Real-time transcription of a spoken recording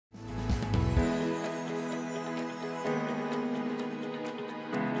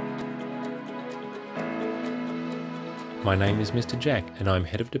My name is Mr. Jack and I'm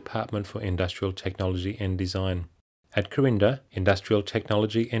Head of Department for Industrial Technology and Design. At Corinda, Industrial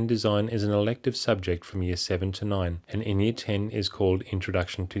Technology and Design is an elective subject from Year 7 to 9 and in Year 10 is called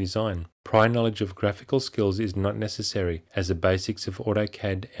Introduction to Design. Prior knowledge of graphical skills is not necessary as the basics of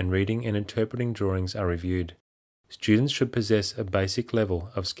AutoCAD and reading and interpreting drawings are reviewed. Students should possess a basic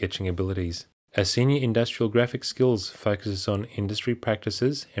level of sketching abilities. Our senior industrial graphic skills focuses on industry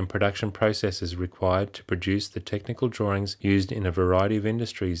practices and production processes required to produce the technical drawings used in a variety of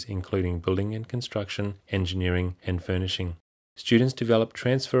industries including building and construction, engineering and furnishing. Students develop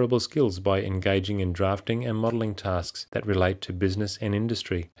transferable skills by engaging in drafting and modelling tasks that relate to business and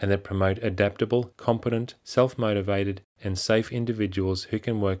industry and that promote adaptable, competent, self-motivated and safe individuals who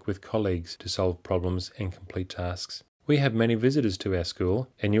can work with colleagues to solve problems and complete tasks. We have many visitors to our school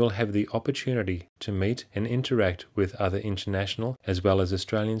and you will have the opportunity to meet and interact with other international as well as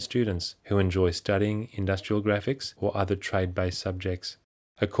Australian students who enjoy studying industrial graphics or other trade-based subjects.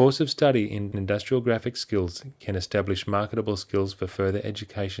 A course of study in industrial graphic skills can establish marketable skills for further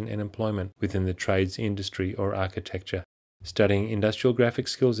education and employment within the trades industry or architecture. Studying industrial graphic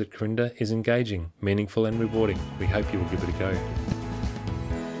skills at Corinda is engaging, meaningful and rewarding. We hope you will give it a go.